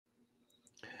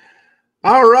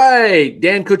All right,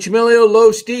 Dan Cucimilio,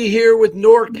 Los D here with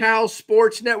NorCal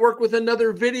Sports Network with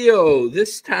another video.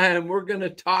 This time we're going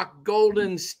to talk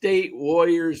Golden State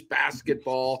Warriors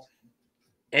basketball.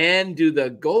 And do the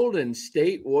Golden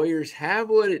State Warriors have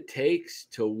what it takes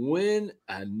to win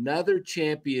another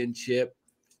championship,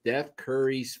 Steph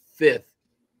Curry's fifth?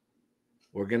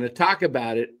 We're going to talk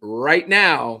about it right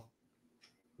now.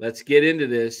 Let's get into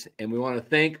this. And we want to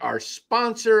thank our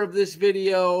sponsor of this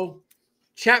video,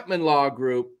 Chapman Law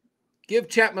Group. Give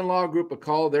Chapman Law Group a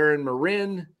call. They're in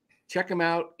Marin. Check them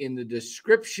out in the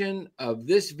description of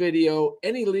this video.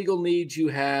 Any legal needs you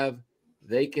have,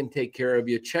 they can take care of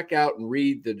you. Check out and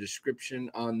read the description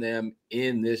on them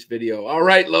in this video. All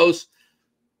right, Los,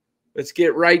 let's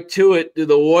get right to it. Do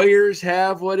the Warriors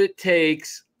have what it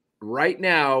takes right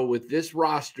now with this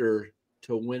roster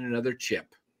to win another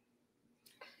chip?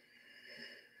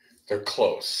 They're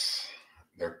close.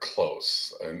 They're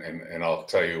close. And I'll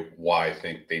tell you why I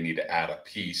think they need to add a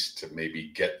piece to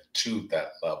maybe get to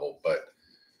that level. But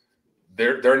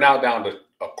they're now down to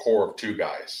a core of two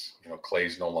guys. You know,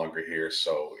 Klay's no longer here,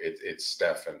 so it's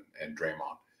Steph and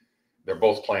Draymond. They're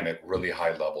both playing at really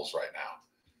high levels right now.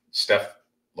 Steph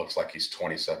looks like he's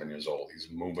 27 years old. He's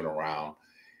moving around.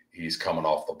 He's coming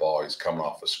off the ball. He's coming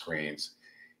off the screens.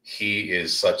 He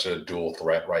is such a dual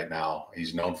threat right now.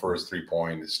 He's known for his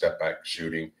three-point, his step-back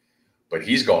shooting, but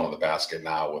he's going to the basket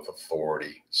now with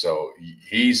authority. So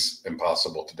he's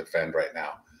impossible to defend right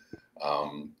now.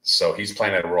 So he's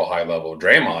playing at a real high level.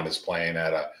 Draymond is playing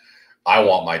at I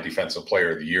want my defensive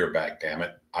player of the year back, damn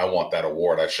it. I want that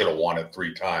award. I should have won it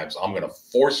 3 times. I'm going to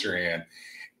force your hand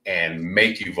and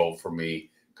make you vote for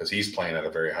me because he's playing at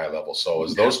a very high level. So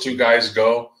as those two guys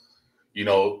go, you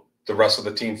know, the rest of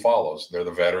the team follows. They're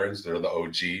the veterans. They're the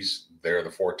OGs. They're the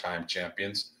 4-time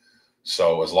champions.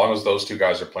 So as long as those two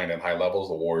guys are playing at high levels,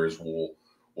 the Warriors will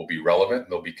be relevant.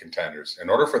 They'll be contenders. In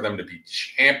order for them to be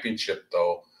championship,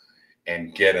 though,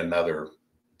 and get another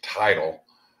title,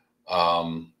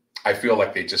 I feel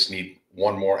like they just need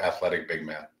one more athletic big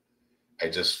man. I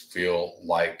just feel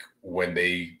like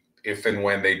if and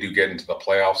when they do get into the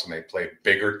playoffs and they play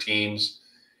bigger teams,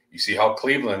 you see how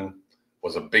Cleveland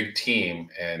was a big team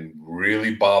and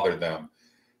really bothered them.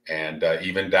 And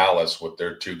even Dallas with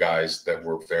their two guys that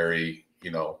were very,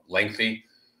 lengthy,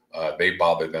 they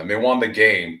bothered them. They won the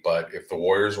game, but if the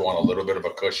Warriors want a little bit of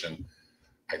a cushion,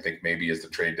 I think maybe as the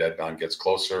trade deadline gets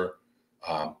closer,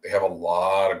 they have a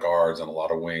lot of guards and a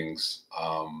lot of wings,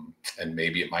 and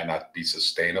maybe it might not be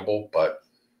sustainable, but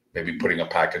maybe putting a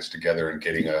package together and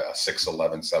getting a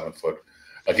 6'11", 7-foot,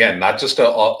 again, not just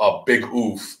a big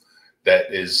oof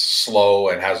that is slow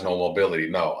and has no mobility.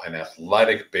 No, an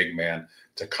athletic big man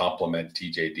to complement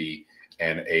TJD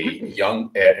and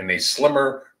a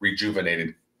slimmer,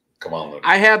 rejuvenated Kevon Looney.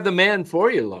 I have the man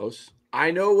for you, Los.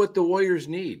 I know what the Warriors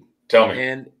need. Tell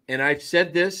me. And I've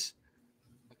said this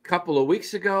a couple of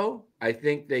weeks ago. I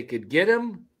think they could get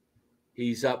him.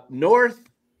 He's up north,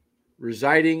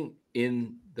 residing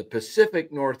in the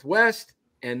Pacific Northwest,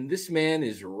 and this man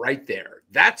is right there.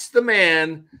 That's the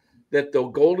man that the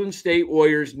Golden State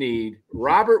Warriors need.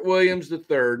 Robert Williams III.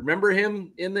 Remember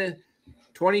him in the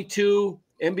 22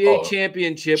 NBA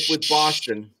championship with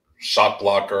Boston? Shot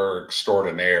blocker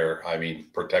extraordinaire. I mean,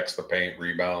 protects the paint,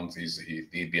 rebounds.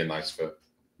 He'd be a nice fit.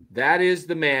 That is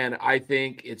the man. I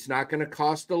think it's not going to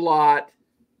cost a lot.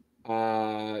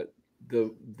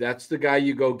 That's the guy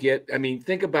you go get. I mean,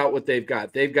 think about what they've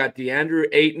got. They've got DeAndre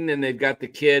Ayton, and they've got the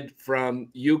kid from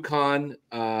UConn.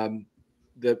 I'm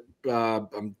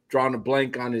drawing a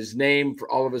blank on his name for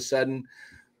all of a sudden,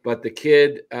 but the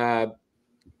kid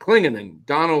Klingon,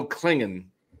 Donald Klingon,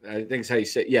 I think is how you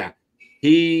say it. Yeah.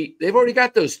 They've already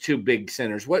got those two big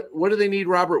centers. What do they need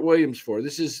Robert Williams for?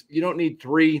 You don't need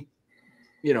 3,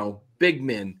 big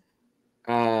men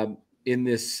in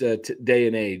this day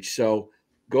and age. So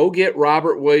go get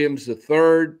Robert Williams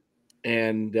III,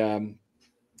 and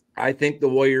I think the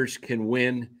Warriors can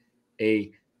win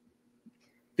a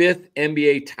 5th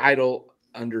NBA title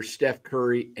under Steph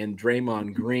Curry and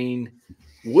Draymond Green.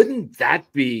 Wouldn't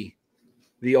that be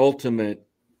the ultimate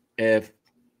if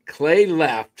Klay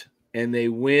left and they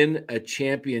win a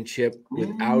championship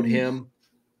without him?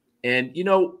 And,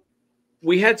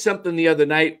 we had something the other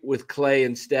night with Klay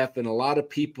and Steph, and a lot of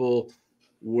people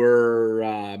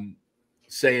were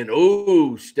saying,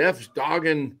 oh, Steph's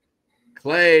dogging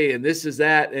Klay and this is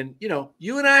that. And,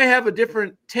 you and I have a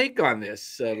different take on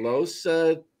this, Los.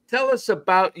 Tell us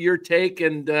about your take,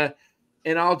 and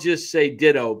I'll just say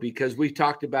ditto because we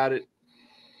talked about it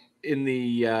in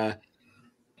the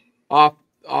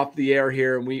off the air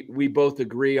here, and we both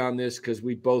agree on this because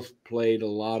we both played a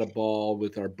lot of ball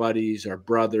with our buddies, our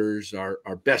brothers, our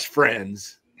best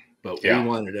friends, but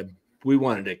we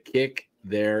wanted to kick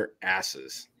their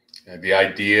asses. And the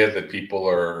idea that people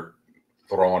are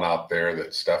throwing out there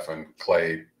that Steph and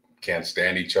Clay can't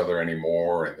stand each other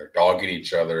anymore and they're dogging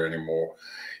each other anymore,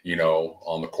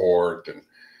 on the court, and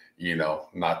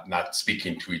not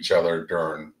speaking to each other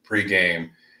during pregame.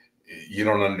 You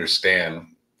don't understand,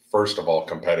 first of all,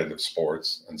 competitive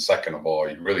sports, and second of all,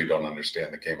 you really don't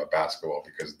understand the game of basketball,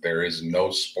 because there is no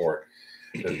sport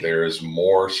that there is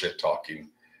more shit talking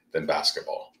than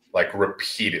basketball, like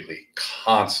repeatedly,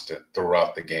 constant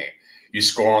throughout the game. You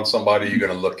score on somebody, you're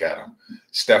going to look at him.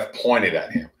 Steph pointed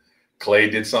at him. Clay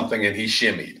did something and he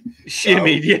shimmied.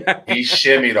 Yeah. He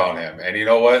shimmied on him. And you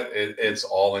know what? It's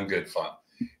all in good fun.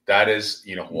 That is,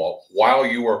 while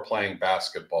you are playing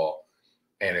basketball,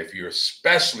 and if you're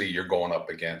going up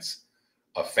against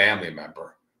a family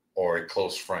member or a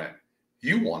close friend,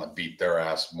 you want to beat their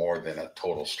ass more than a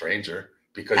total stranger,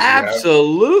 because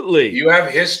you have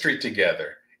history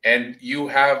together and you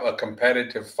have a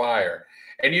competitive fire.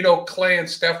 And, Clay and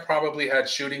Steph probably had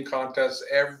shooting contests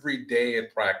every day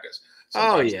at practice.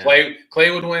 Sometimes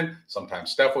Clay would win.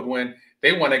 Sometimes Steph would win.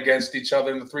 They went against each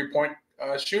other in the three-point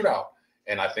shootout.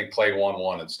 And I think Clay won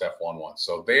one and Steph won one.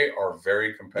 So they are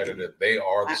very competitive. They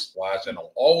are the Splash, and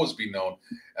will always be known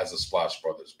as the Splash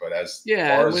Brothers. But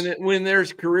when their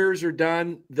careers are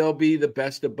done, they'll be the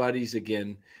best of buddies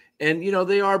again. And,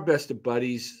 they are best of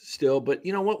buddies still. But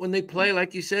you know what? When they play,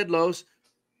 like you said, Los,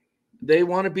 they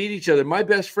want to beat each other. My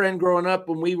best friend growing up,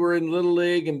 when we were in Little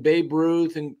League and Babe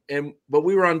Ruth, but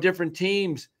we were on different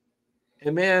teams.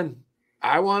 And, man,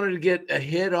 I wanted to get a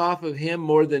hit off of him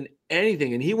more than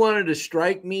anything. And he wanted to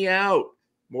strike me out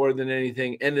more than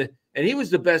anything. And he was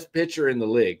the best pitcher in the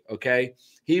league, okay?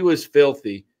 He was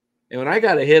filthy. And when I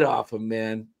got a hit off him,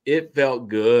 man, it felt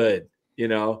good,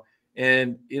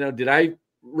 And, did I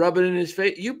rub it in his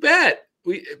face? You bet.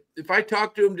 If I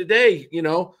talk to him today,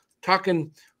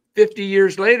 talking 50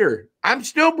 years later, I'm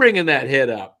still bringing that hit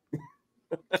up.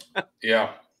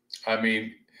 Yeah. I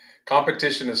mean,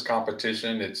 competition is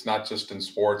competition. It's not just in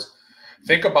sports.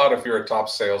 Think about if you're a top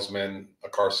salesman, a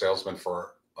car salesman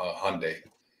for Hyundai,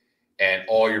 and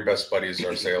all your best buddies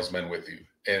are salesmen with you.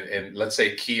 And let's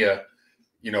say Kia,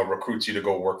 recruits you to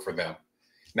go work for them.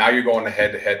 Now you're going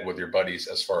head to head with your buddies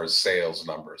as far as sales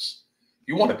numbers.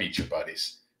 You want to beat your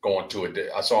buddies going to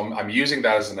so I'm using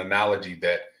that as an analogy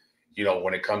that,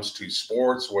 when it comes to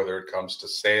sports, whether it comes to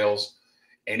sales,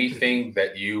 anything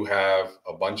that you have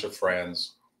a bunch of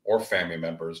friends or family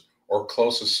members or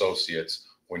close associates,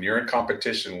 when you're in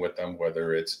competition with them,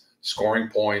 whether it's scoring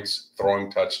points, throwing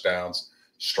touchdowns,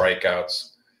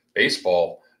 strikeouts,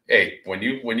 baseball, hey, when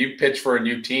you pitch for a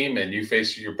new team and you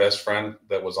face your best friend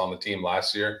that was on the team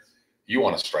last year, you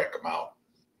want to strike them out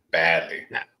badly.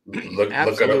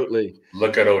 Absolutely.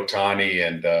 Look at Ohtani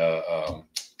and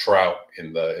Trout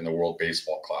in the World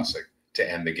Baseball Classic to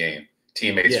end the game.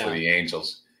 Teammates for the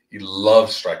Angels. He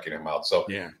loves striking him out. So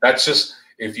that's just,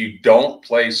 if you don't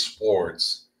play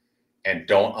sports and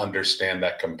don't understand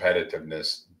that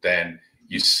competitiveness, then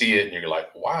you see it and you're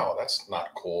like, wow, that's not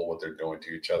cool what they're doing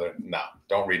to each other. No,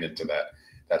 don't read into that.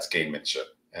 That's gamemanship,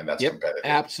 and that's competitive.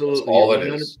 Absolutely. That's all it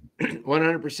is.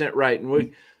 100% right.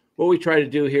 And what we try to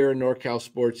do here in NorCal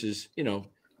Sports is,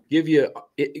 give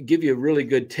you really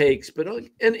good takes, but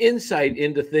an insight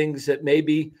into things that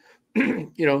maybe,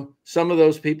 some of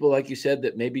those people, like you said,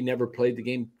 that maybe never played the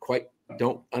game quite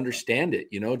don't understand it,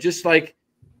 just like,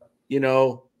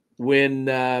 when,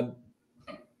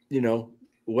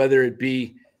 whether it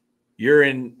be you're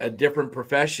in a different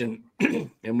profession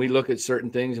and we look at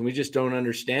certain things and we just don't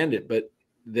understand it, but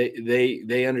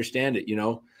they understand it,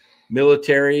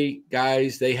 military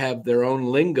guys, they have their own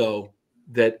lingo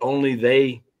that only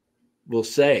they will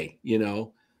say,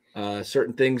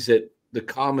 certain things that the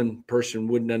common person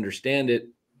wouldn't understand it,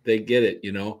 they get it,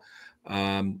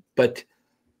 but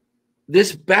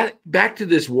this back to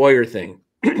this Warrior thing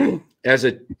as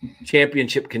a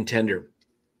championship contender,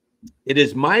 it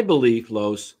is my belief,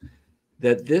 Los,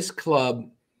 that this club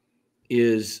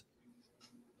is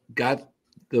got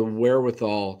the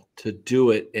wherewithal to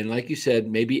do it. And like you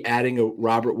said, maybe adding a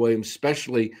Robert Williams,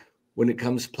 especially when it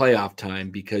comes playoff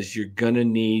time, because you're going to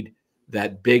need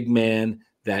that big man,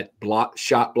 that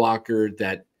shot blocker,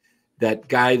 that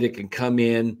guy that can come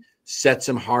in, set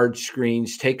some hard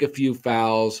screens, take a few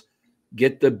fouls,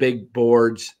 get the big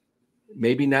boards,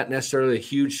 maybe not necessarily a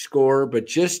huge score, but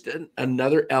just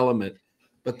another element.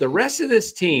 But the rest of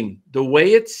this team, the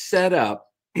way it's set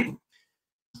up,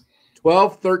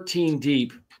 12, 13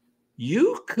 deep,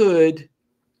 you could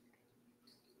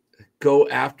go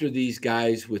after these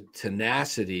guys with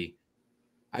tenacity.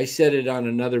 I said it on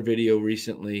another video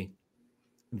recently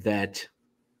that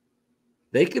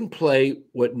they can play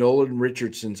what Nolan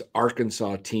Richardson's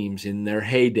Arkansas teams in their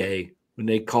heyday, when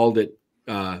they called it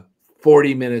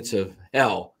 40 minutes of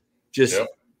hell, just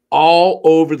all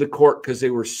over the court because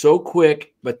they were so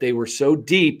quick, but they were so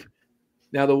deep.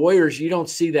 Now, the Warriors, you don't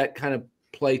see that kind of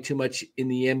play too much in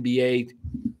the NBA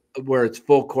where it's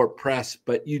full court press,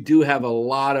 but you do have a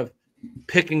lot of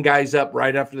picking guys up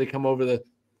right after they come over the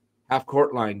half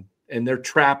court line, and they're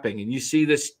trapping. And you see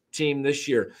this team this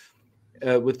year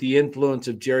with the influence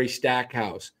of Jerry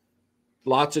Stackhouse,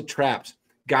 lots of traps.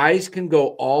 Guys can go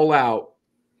all out.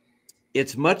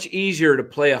 It's much easier to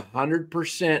play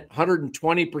 100%,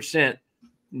 120%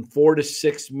 in 4 to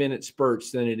 6 minute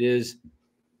spurts than it is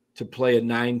to play a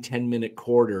 9-10 minute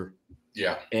quarter.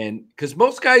 Yeah. And because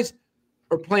most guys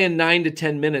are playing 9 to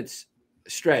 10 minutes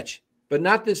stretch, but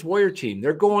not this Warrior team.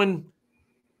 They're going,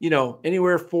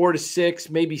 anywhere 4 to 6,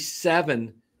 maybe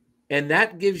 7. And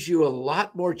that gives you a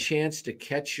lot more chance to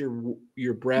catch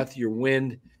your breath, your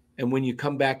wind. And when you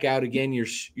come back out again,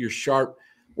 you're sharp.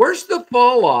 Where's the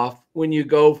fall off when you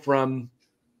go from,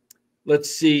 let's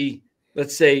say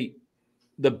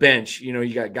the bench,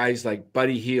 you got guys like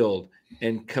Buddy Hield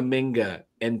and Kuminga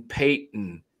and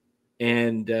Peyton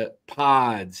and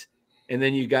Pods, and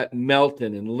then you got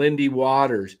Melton and Lindy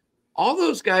Waters. All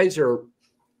those guys are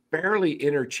fairly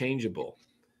interchangeable.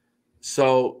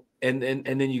 So, and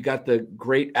then you got the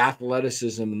great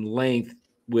athleticism and length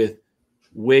with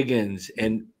Wiggins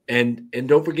and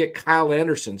don't forget Kyle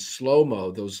Anderson,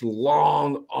 slow-mo, those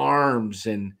long arms.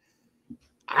 And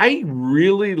I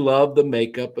really love the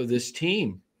makeup of this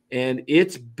team. And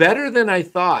it's better than I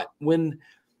thought. When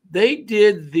they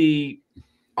did the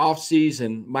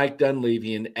offseason, Mike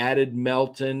Dunleavy, and added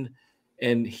Melton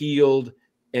and Hield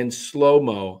and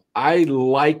slow-mo, I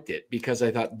liked it because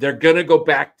I thought they're going to go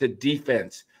back to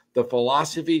defense. The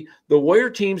philosophy, the Warrior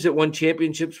teams that won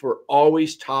championships were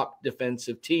always top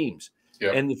defensive teams.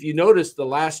 Yep. And if you notice, the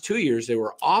last 2 years, they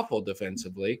were awful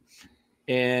defensively.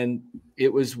 And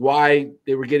it was why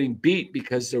they were getting beat,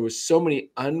 because there was so many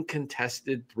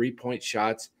uncontested three-point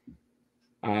shots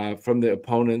from the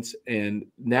opponents. And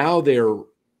now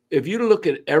if you look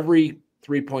at every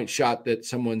three-point shot that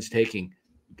someone's taking,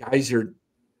 guys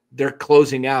they're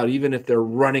closing out, even if they're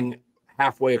running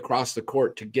halfway across the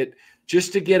court to get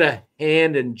a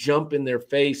hand and jump in their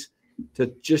face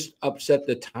to just upset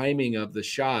the timing of the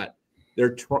shot.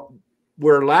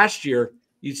 Where last year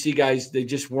you'd see guys, they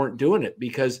just weren't doing it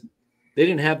because they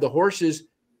didn't have the horses.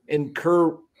 And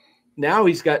Kerr, now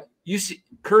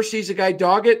Kerr sees a guy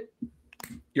dog it,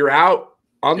 you're out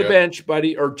on the bench,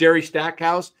 buddy. Or Jerry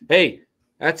Stackhouse, hey,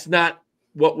 that's not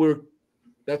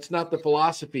the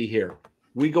philosophy here.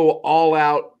 We go all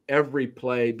out every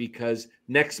play because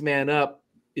next man up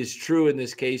is true in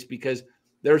this case, because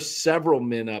there's several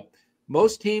men up.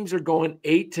 Most teams are going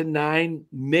 8 to 9,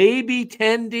 maybe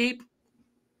 10 deep.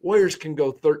 Warriors can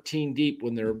go 13 deep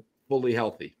when they're fully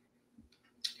healthy.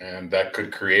 And that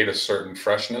could create a certain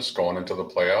freshness going into the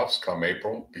playoffs come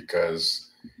April, because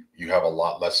you have a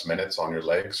lot less minutes on your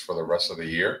legs for the rest of the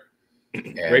year. And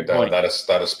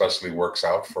that especially works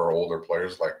out for older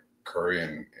players like Curry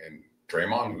and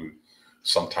Draymond, who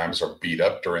sometimes are beat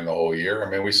up during the whole year. I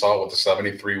mean, we saw it with the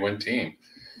 73-win team.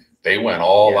 They went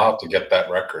all out to get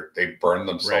that record. They burned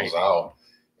themselves out,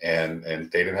 and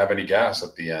they didn't have any gas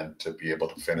at the end to be able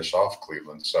to finish off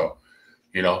Cleveland. So,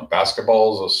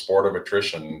 basketball is a sport of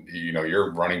attrition.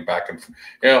 You're running back and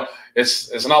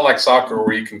it's not like soccer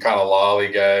where you can kind of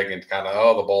lollygag and kind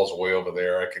of, the ball's way over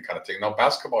there, I can kind of take. No,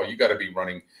 basketball, you got to be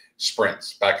running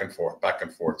sprints back and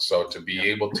forth. So to be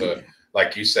able to,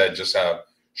 like you said, just have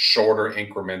shorter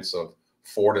increments of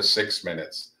 4 to 6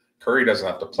 minutes. Curry doesn't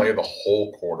have to play the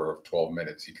whole quarter of 12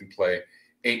 minutes. He can play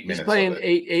 8 minutes. He's playing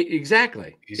eight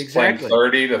exactly. He's playing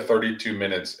 30 to 32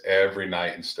 minutes every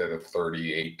night instead of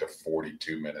 38 to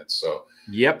 42 minutes. So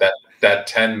that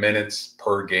 10 minutes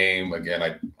per game, again,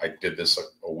 I did this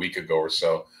a week ago or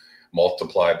so,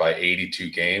 multiplied by 82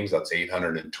 games, that's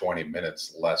 820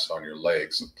 minutes less on your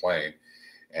legs of playing.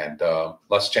 And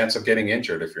less chance of getting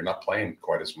injured if you're not playing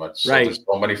quite as much. So there's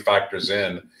so many factors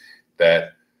in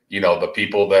that, the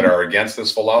people that are against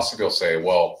this philosophy will say,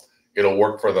 well, it'll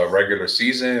work for the regular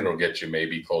season. It'll get you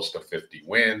maybe close to 50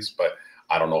 wins, but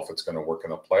I don't know if it's going to work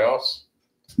in the playoffs.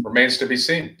 Remains to be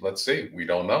seen. Let's see. We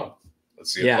don't know.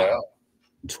 Let's see it play out.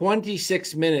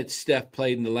 26 minutes Steph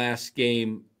played in the last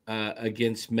game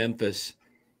against Memphis,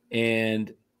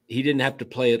 and he didn't have to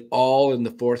play at all in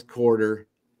the fourth quarter.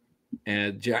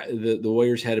 And the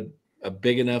Warriors had a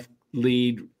big enough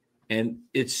lead And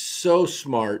it's so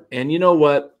smart. And you know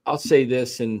what? I'll say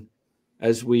this, and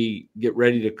as we get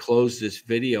ready to close this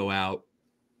video out,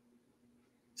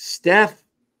 Steph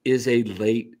is a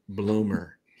late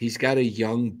bloomer. He's got a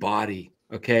young body,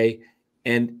 okay?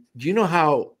 And do you know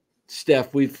how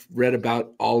Steph, we've read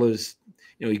about all his,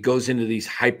 he goes into these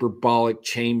hyperbolic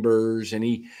chambers,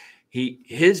 and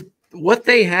his what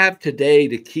they have today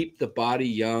to keep the body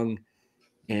young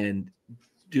and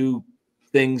do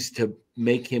things to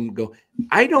make him go.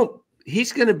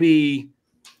 He's going to be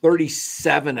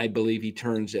 37, I believe he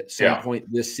turns at some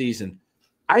point this season.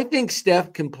 I think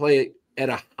Steph can play at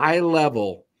a high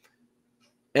level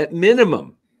at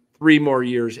minimum 3 more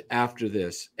years after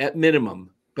this, at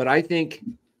minimum. But I think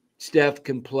Steph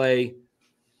can play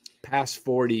past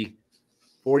 40,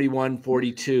 41,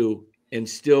 42, and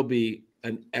still be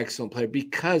an excellent player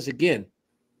because, again,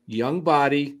 young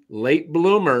body, late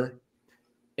bloomer,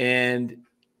 and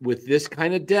with this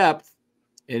kind of depth,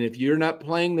 and if you're not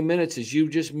playing the minutes, as you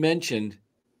just mentioned,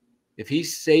 if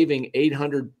he's saving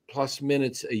 800 plus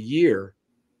minutes a year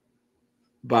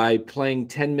by playing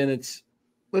 10 minutes,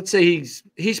 let's say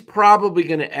he's probably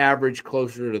going to average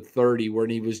closer to 30 when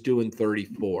he was doing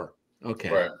 34. Okay.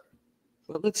 Right.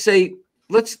 But let's say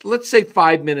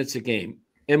 5 minutes a game,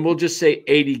 and we'll just say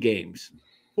 80 games,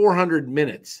 400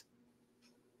 minutes.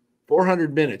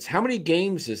 400 minutes. How many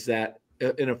games is that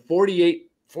in a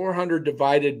 400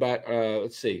 divided by,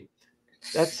 let's see.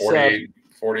 That's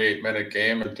 48-minute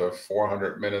game into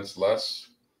 400 minutes less.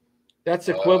 That's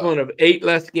equivalent of 8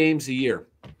 less games a year.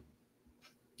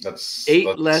 That's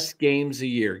 8 less games a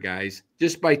year, guys,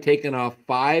 just by taking off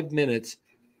 5 minutes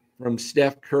from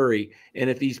Steph Curry. And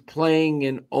if he's playing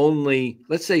in only,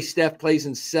 let's say Steph plays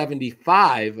in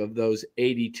 75 of those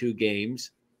 82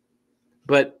 games,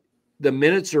 but the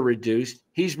minutes are reduced,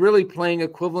 he's really playing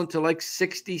equivalent to like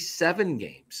 67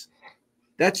 games.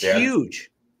 That's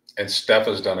huge. And Steph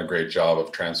has done a great job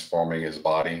of transforming his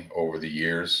body over the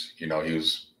years. He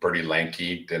was pretty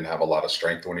lanky, didn't have a lot of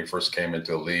strength when he first came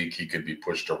into the league. He could be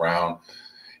pushed around.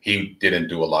 He didn't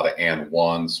do a lot of and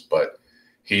ones, but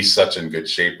he's such in good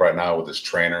shape right now with his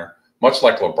trainer. Much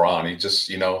like LeBron, he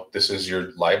just, this is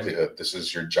your livelihood. This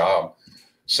is your job.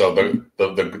 So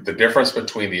the difference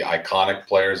between the iconic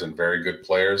players and very good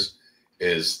players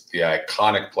is the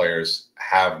iconic players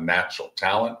have natural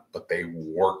talent, but they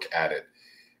work at it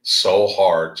so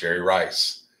hard. Jerry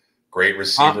Rice, great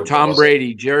receiver. Tom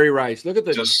Brady, Jerry Rice. Look at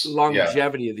the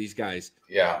longevity of these guys.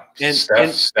 Yeah. And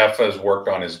Steph has worked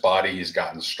on his body. He's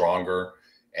gotten stronger,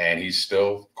 and he's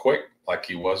still quick like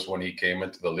he was when he came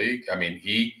into the league. I mean,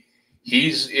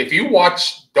 if you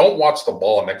don't watch the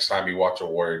ball next time you watch a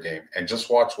Warrior game, and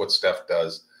just watch what Steph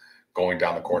does going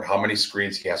down the court, how many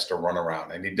screens he has to run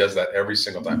around. And he does that every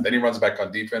single time. Then he runs back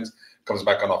on defense, comes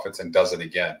back on offense, and does it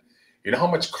again. You know how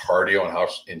much cardio and how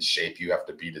in shape you have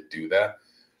to be to do that?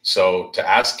 So to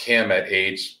ask him at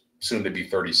age soon to be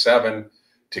 37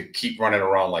 to keep running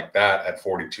around like that at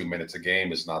 42 minutes a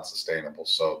game is not sustainable.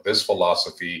 So this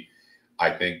philosophy, I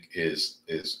think, is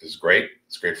great.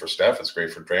 It's great for Steph. It's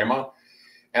great for Draymond.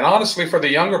 And honestly, for the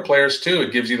younger players too,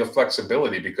 it gives you the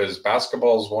flexibility, because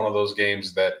basketball is one of those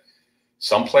games that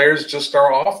some players just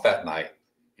are off that night.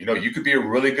 You could be a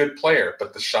really good player,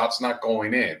 but the shot's not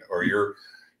going in, or you're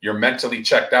mentally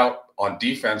checked out on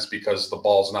defense because the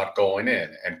ball's not going in.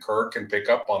 And Kerr can pick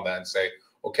up on that and say,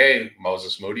 okay,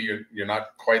 Moses Moody, you're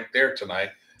not quite there tonight.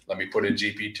 Let me put in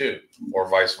GP2, or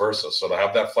vice versa. So to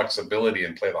have that flexibility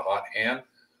and play the hot hand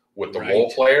with the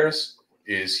role players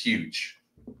is huge.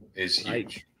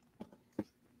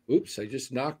 Oops, I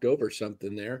just knocked over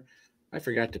something there. I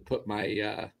forgot to put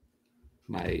my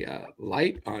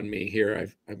light on me here.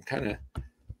 I'm kind of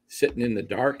sitting in the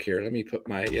dark here. Let me put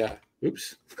my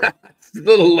oops. It's a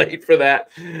little late for that.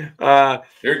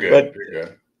 You're good. You're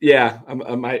good. Yeah,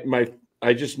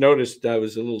 I just noticed I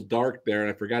was a little dark there, and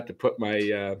I forgot to put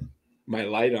my my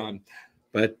light on.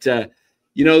 But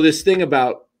this thing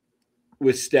about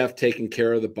with Steph taking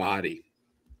care of the body,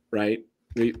 right?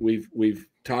 We've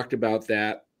talked about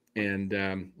that, and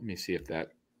let me see if that.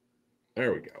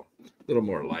 There we go. A little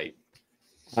more light.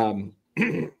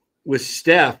 With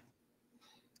Steph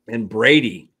and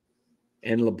Brady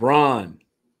and LeBron,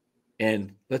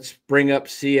 and let's bring up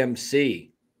CMC.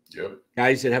 Yep.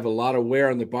 Guys that have a lot of wear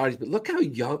on their bodies, but look how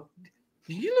young.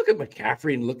 Did you look at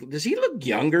McCaffrey and does he look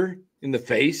younger in the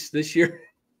face this year?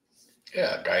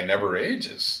 Yeah, guy never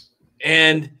ages.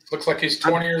 And looks like he's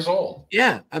 20 years old.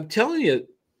 Yeah, I'm telling you,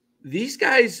 these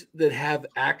guys that have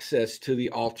access to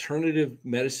the alternative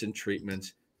medicine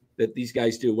treatments that these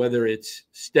guys do, whether it's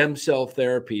stem cell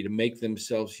therapy to make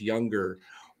themselves younger,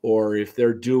 or if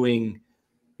they're doing,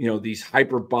 these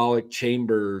hyperbolic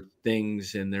chamber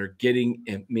things, and they're getting,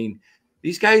 I mean,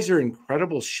 these guys are in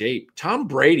incredible shape. Tom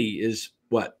Brady is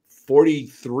what,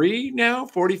 43 now,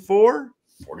 44?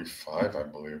 45, I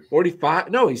believe.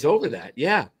 45. No, he's over that.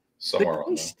 Yeah. Somewhere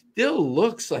He still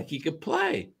looks like he could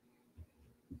play.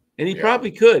 And he Yeah.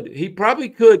 probably could. He probably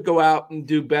could go out and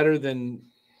do better than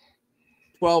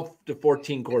 12 to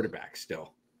 14 quarterbacks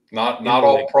still. Not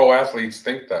all pro athletes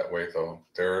think that way, though.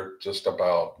 They're just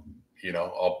about,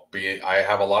 I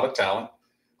have a lot of talent.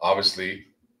 Obviously,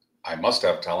 I must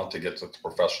have talent to get to the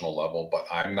professional level, but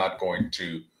I'm not going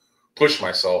to push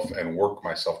myself and work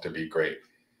myself to be great.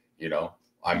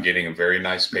 I'm getting a very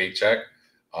nice paycheck,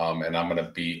 and I'm going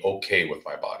to be okay with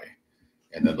my body.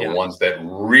 And then the ones that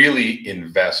really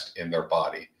invest in their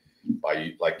body,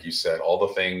 by, like you said, all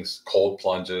the things, cold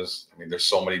plunges. I mean, there's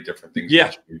so many different things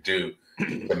that you do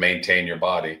to maintain your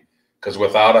body, because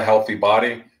without a healthy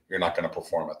body, you're not going to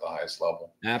perform at the highest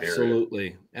level.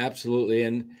 Absolutely. Period. Absolutely.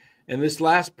 And this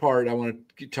last part I want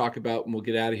to talk about, and we'll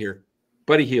get out of here.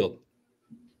 Buddy Hield.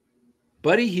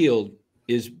 Buddy Hield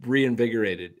is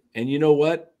reinvigorated. And you know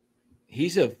what?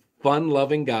 He's a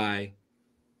fun-loving guy.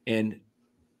 And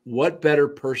what better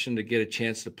person to get a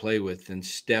chance to play with than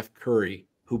Steph Curry,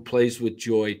 who plays with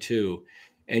joy too.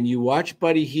 And you watch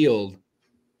Buddy Hield.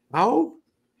 How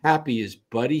happy is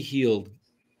Buddy Hield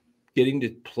getting to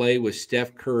play with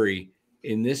Steph Curry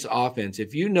in this offense?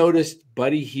 If you noticed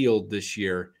Buddy Hield this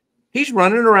year, he's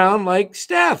running around like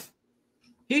Steph.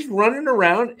 He's running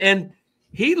around, and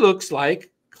he looks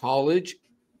like college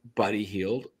Buddy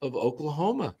Hield of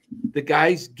Oklahoma. The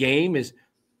guy's game is,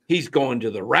 he's going to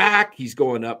the rack. He's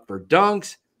going up for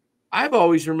dunks. I've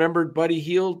always remembered Buddy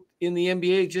Hield in the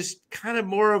NBA just kind of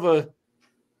more of a,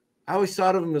 I always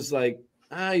thought of him as like,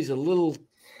 he's a little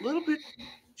bit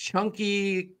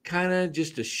chunky, kind of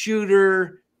just a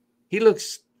shooter. He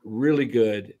looks really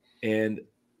good. And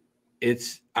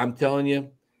I'm telling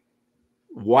you,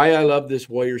 why I love this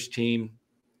Warriors team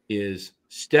is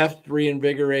Steph's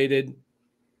reinvigorated,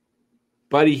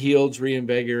 Buddy Hield's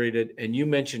reinvigorated, and you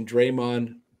mentioned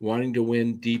Draymond wanting to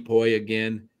win Depoy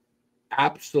again.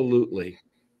 Absolutely.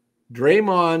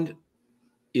 Draymond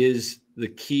is the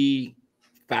key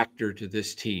factor to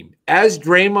this team. As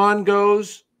Draymond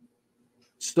goes,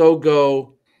 so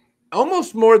go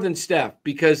almost more than Steph,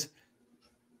 because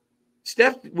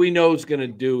Steph, we know, is going to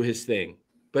do his thing.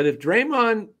 But if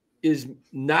Draymond is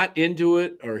not into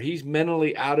it, or he's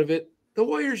mentally out of it, the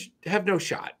Warriors have no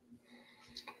shot.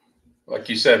 Like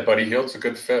you said, Buddy Hield's a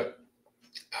good fit.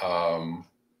 Kind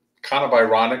of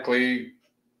ironically,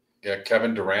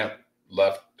 Kevin Durant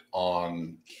left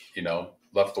the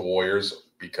Warriors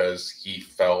because he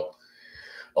felt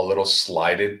a little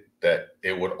slighted that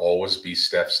it would always be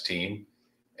Steph's team,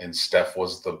 and Steph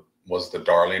was the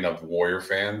darling of Warrior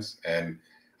fans, and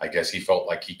I guess he felt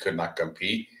like he could not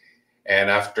compete. And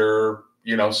after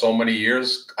so many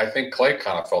years, I think Clay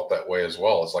kind of felt that way as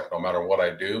well. It's like, no matter what I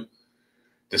do,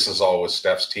 this is always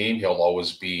Steph's team. He'll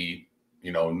always be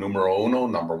numero uno,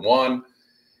 number one.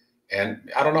 And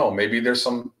I don't know, maybe there's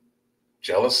some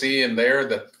jealousy in there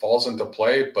that falls into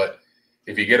play. But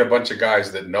if you get a bunch of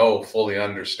guys that fully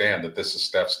understand that this is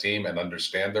Steph's team and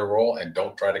understand their role and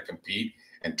don't try to compete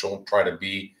and don't try to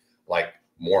be like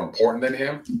more important than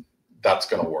him, that's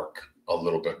going to work a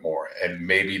little bit more. And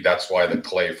maybe that's why the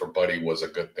Clay for Buddy was a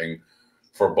good thing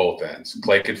for both ends.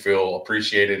 Clay could feel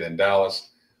appreciated in Dallas.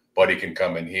 Buddy can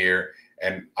come in here.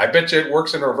 And I bet you it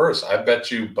works in reverse. I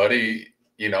bet you Buddy,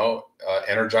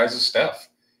 energizes Steph.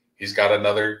 He's got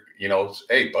another,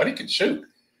 hey, Buddy can shoot.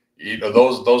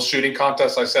 Those shooting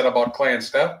contests I said about Clay and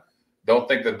Steph, don't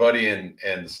think that Buddy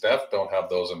and Steph don't have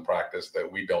those in practice that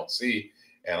we don't see.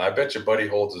 And I bet you Buddy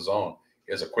holds his own.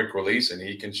 He has a quick release, and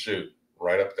he can shoot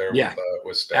right up there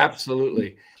with Steph.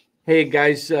 Absolutely. Hey,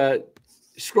 guys,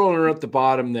 scrolling up the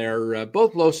bottom there,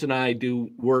 both Los and I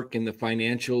do work in the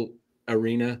financial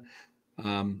arena.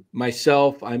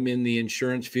 Myself, I'm in the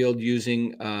insurance field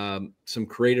using some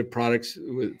creative products.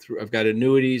 I've got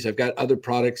annuities. I've got other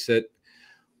products that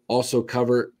also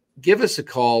cover. Give us a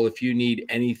call if you need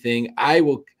anything. I've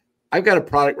got a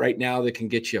product right now that can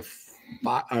get you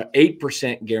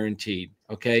 8% guaranteed.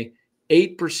 Okay.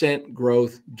 8%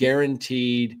 growth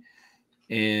guaranteed.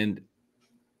 And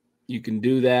you can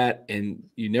do that, and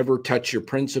you never touch your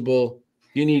principal.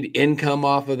 You need income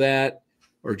off of that,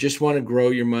 or just want to grow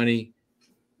your money,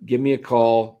 give me a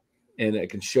call, and I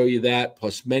can show you that,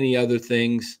 plus many other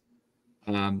things.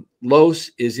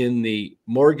 Los is in the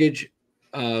mortgage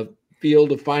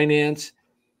field of finance.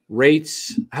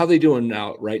 Rates, how are they doing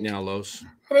right now, Los?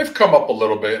 They've come up a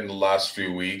little bit in the last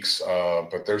few weeks,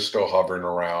 but they're still hovering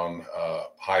around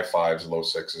high fives, low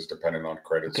sixes, depending on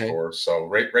credit scores. So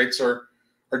rates are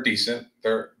decent.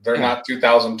 They're not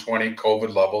 2020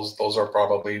 COVID levels. Those are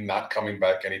probably not coming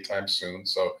back anytime soon.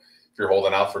 So if you're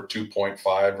holding out for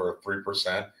 2.5 or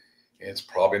 3%, it's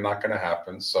probably not going to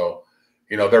happen. So,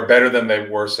 they're better than they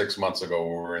were 6 months ago.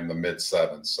 We were in the mid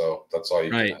sevens. So that's all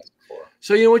you can ask for.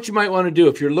 So, what you might want to do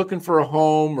if you're looking for a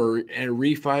home or a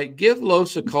refi, give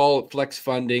Los a call at Flex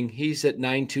Funding. He's at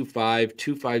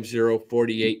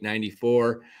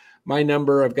 925-250-4894. My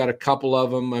number, I've got a couple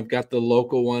of them. I've got the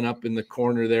local one up in the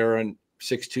corner there on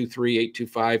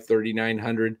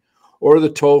 623-825-3900, or the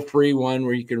toll-free one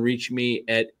where you can reach me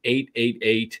at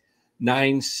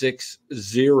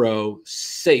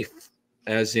 888-960-SAFE,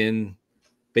 as in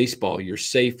baseball. You're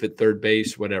safe at third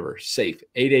base, whatever. Safe.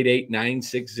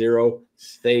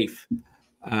 888-960-SAFE,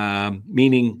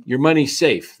 meaning your money's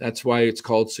safe. That's why it's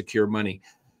called Secure Money,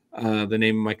 the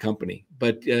name of my company.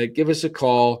 But give us a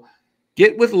call.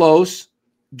 Get with Los.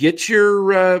 Get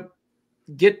your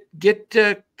get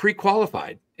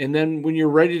pre-qualified, and then when you're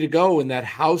ready to go in that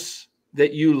house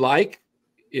that you like,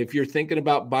 if you're thinking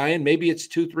about buying, maybe it's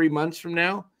 2-3 months from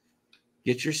now,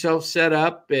 get yourself set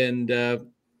up and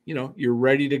you're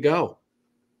ready to go.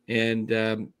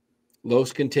 And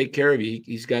Los can take care of you.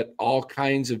 He's got all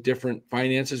kinds of different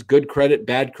finances, good credit,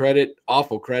 bad credit,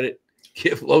 awful credit.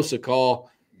 Give Los a call.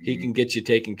 He can get you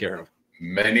taken care of.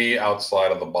 Many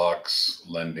outside of the box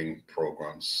lending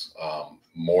programs,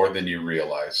 more than you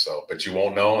realize. So, but you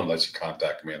won't know unless you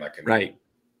contact me, and I can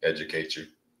educate you.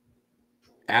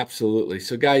 Absolutely.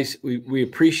 So guys, we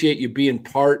appreciate you being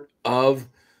part of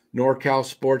NorCal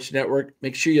Sports Network.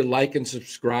 Make sure you like and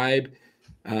subscribe.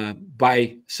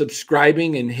 By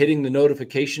subscribing and hitting the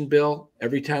notification bell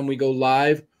every time we go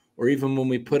live, or even when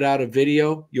we put out a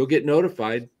video, you'll get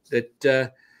notified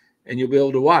that and you'll be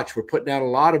able to watch. We're putting out a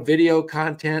lot of video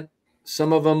content,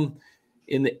 some of them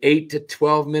in the 8 to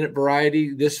 12 minute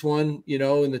variety. This one,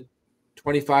 in the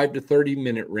 25 to 30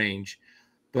 minute range,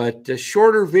 but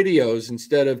shorter videos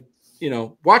instead of,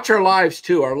 watch our lives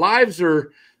too. Our lives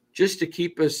are just to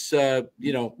keep us,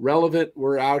 relevant.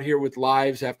 We're out here with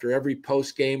lives after every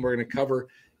post game. We're going to cover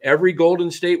every Golden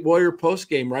State Warrior post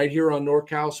game right here on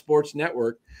NorCal Sports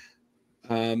Network.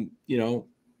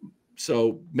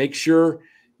 So make sure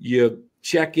you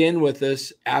check in with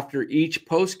us after each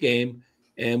post game,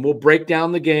 and we'll break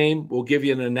down the game. We'll give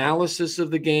you an analysis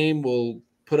of the game. We'll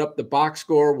put up the box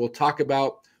score. We'll talk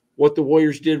about what the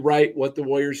Warriors did right, what the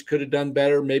Warriors could have done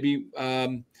better. Maybe,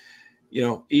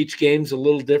 each game's a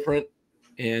little different,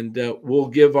 and we'll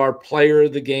give our player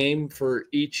of the game for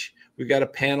each. We've got a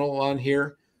panel on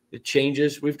here that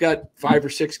changes. We've got 5 or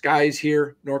 6 guys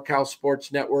here, NorCal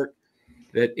Sports Network,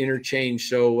 that interchange.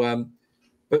 So,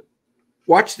 but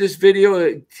watch this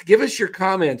video. Give us your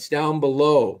comments down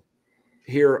below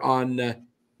here on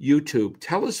YouTube.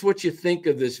 Tell us what you think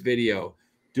of this video.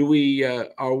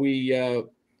 Are we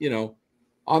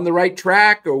on the right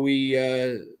track? Are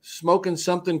we smoking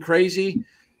something crazy?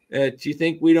 Do you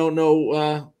think we don't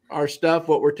know our stuff,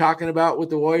 what we're talking about with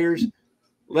the Warriors?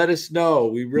 Let us know.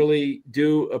 We really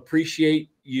do appreciate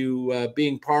you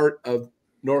being part of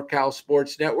NorCal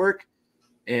Sports Network.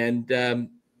 And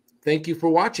thank you for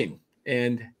watching,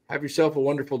 and have yourself a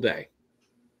wonderful day.